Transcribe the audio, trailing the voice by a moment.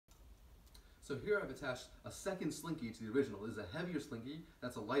So here I've attached a second slinky to the original. This is a heavier slinky,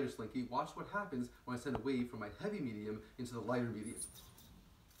 that's a lighter slinky. Watch what happens when I send a wave from my heavy medium into the lighter medium.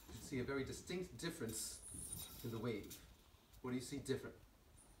 You see a very distinct difference in the wave. What do you see different?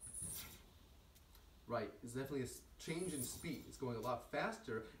 Right, it's definitely a change in speed. It's going a lot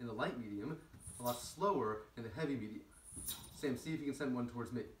faster in the light medium, a lot slower in the heavy medium. Sam, see if you can send one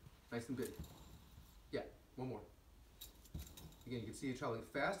towards me. Nice and big. Yeah, one more. Again, you can see it traveling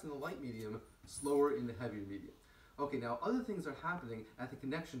fast in the light medium, slower in the heavier medium. Okay, now other things are happening at the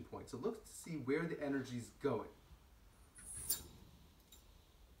connection point. So look to see where the energy's going.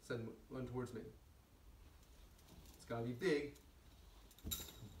 Send one towards me. It's gotta be big.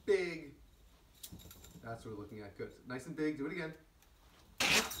 Big. That's what we're looking at. Good. Nice and big. Do it again.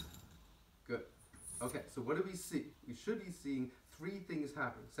 Good. Okay, so what do we see? We should be seeing three things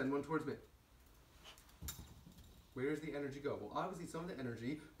happening. Send one towards me. Where does the energy go? Well, obviously some of the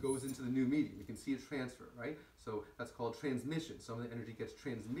energy goes into the new medium. You can see it transfer, right? So that's called transmission. Some of the energy gets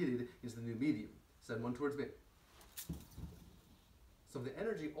transmitted into the new medium. Send one towards me. Some of the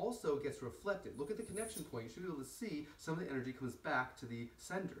energy also gets reflected. Look at the connection point. You should be able to see some of the energy comes back to the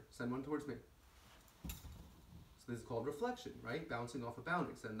sender. Send one towards me. So this is called reflection, right? Bouncing off a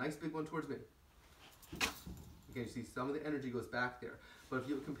boundary. Send a nice big one towards me. Okay, you see some of the energy goes back there. But if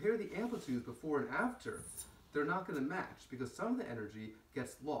you compare the amplitudes before and after, they're not going to match because some of the energy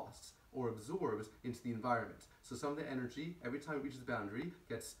gets lost or absorbs into the environment. So some of the energy, every time it reaches the boundary,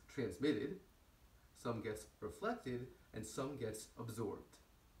 gets transmitted, some gets reflected, and some gets absorbed.